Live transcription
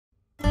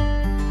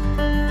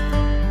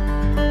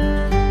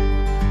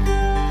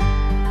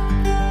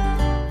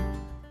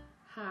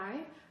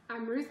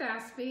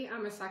Aspy.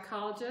 I'm a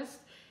psychologist,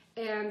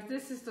 and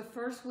this is the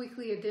first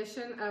weekly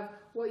edition of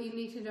what you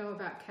need to know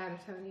about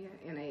catatonia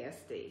and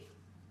ASD.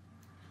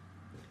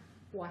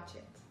 Watch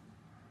it.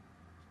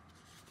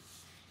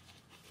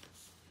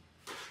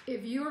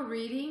 If you're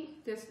reading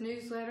this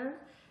newsletter,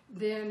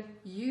 then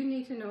you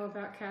need to know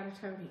about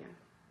catatonia.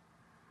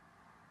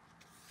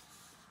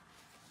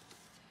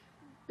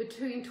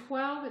 Between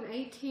 12 and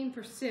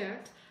 18%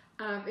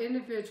 of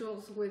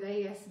individuals with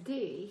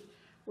ASD,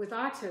 with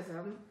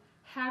autism,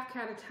 have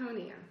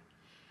catatonia.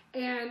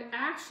 And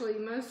actually,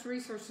 most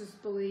researchers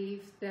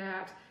believe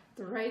that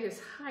the rate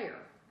is higher.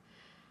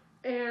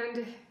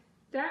 And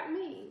that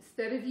means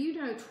that if you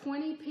know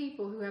 20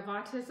 people who have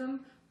autism,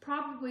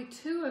 probably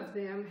 2 of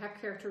them have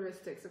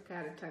characteristics of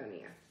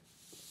catatonia.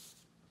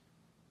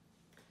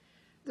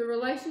 The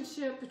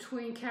relationship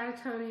between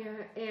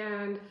catatonia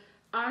and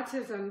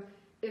autism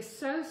is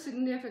so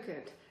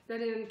significant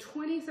that in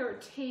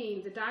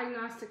 2013, the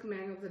diagnostic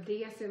manual, the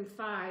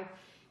DSM-5,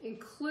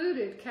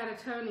 included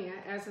catatonia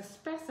as a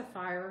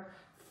specifier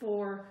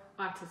for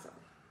autism.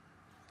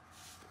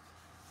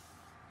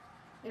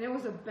 And it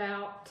was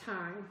about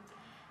time.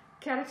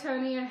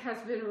 Catatonia has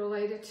been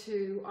related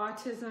to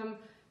autism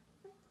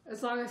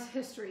as long as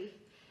history,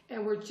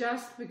 and we're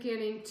just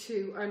beginning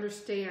to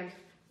understand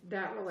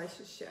that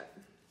relationship.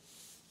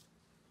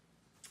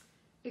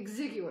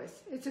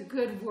 Exiguous, it's a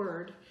good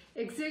word.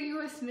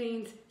 Exiguous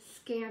means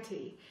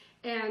scanty,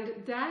 and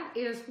that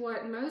is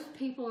what most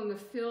people in the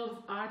field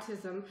of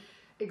autism,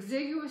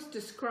 exiguous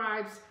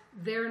describes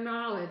their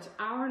knowledge,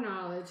 our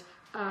knowledge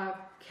of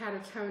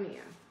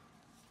catatonia.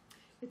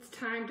 It's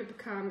time to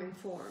become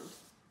informed.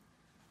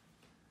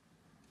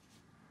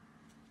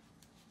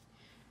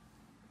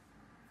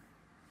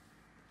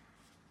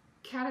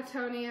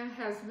 Catatonia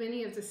has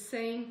many of the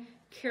same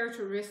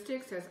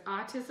characteristics as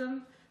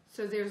autism,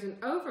 so there's an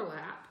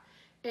overlap,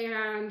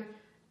 and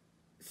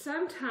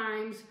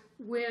sometimes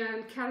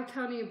when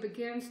catatonia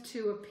begins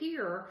to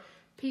appear,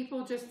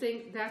 people just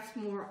think that's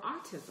more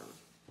autism.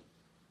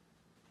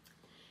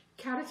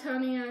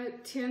 Catatonia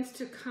tends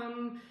to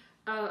come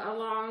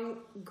along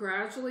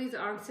gradually. The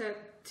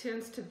onset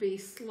tends to be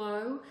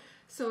slow.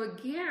 So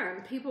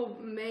again, people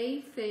may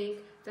think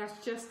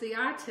that's just the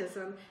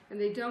autism and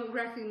they don't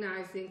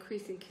recognize the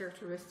increasing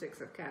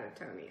characteristics of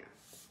catatonia.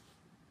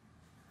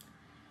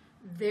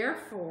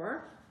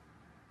 Therefore,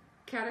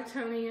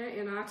 catatonia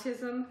in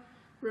autism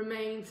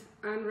remains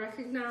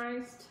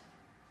unrecognized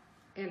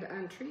and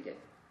untreated.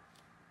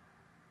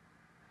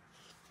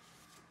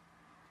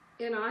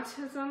 In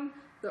autism,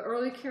 the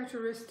early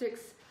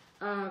characteristics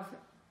of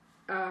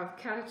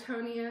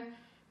catatonia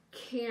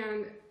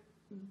can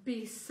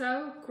be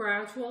so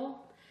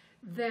gradual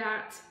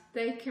that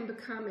they can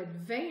become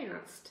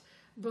advanced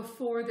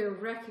before they're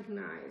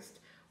recognized.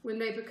 When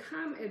they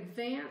become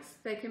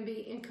advanced, they can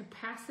be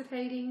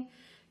incapacitating.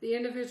 The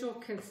individual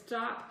can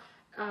stop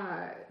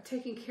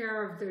taking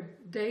care of their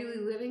daily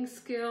living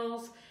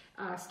skills,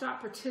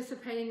 stop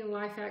participating in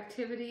life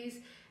activities,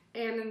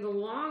 and in the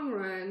long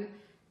run,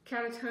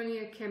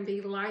 catatonia can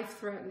be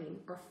life-threatening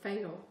or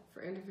fatal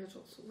for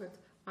individuals with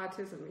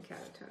autism and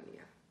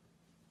catatonia.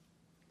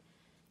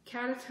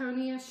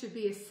 Catatonia should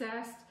be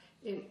assessed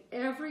in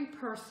every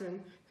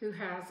person who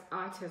has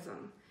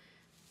autism.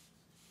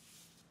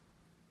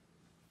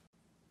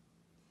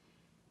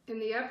 In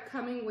the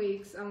upcoming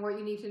weeks on what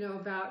you need to know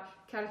about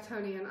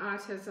catatonia and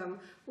autism,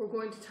 we're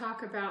going to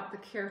talk about the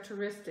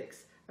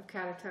characteristics of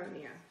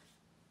catatonia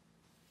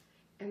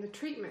and the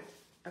treatment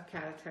of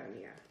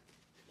catatonia.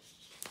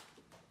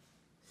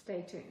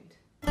 Stay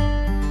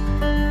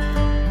tuned.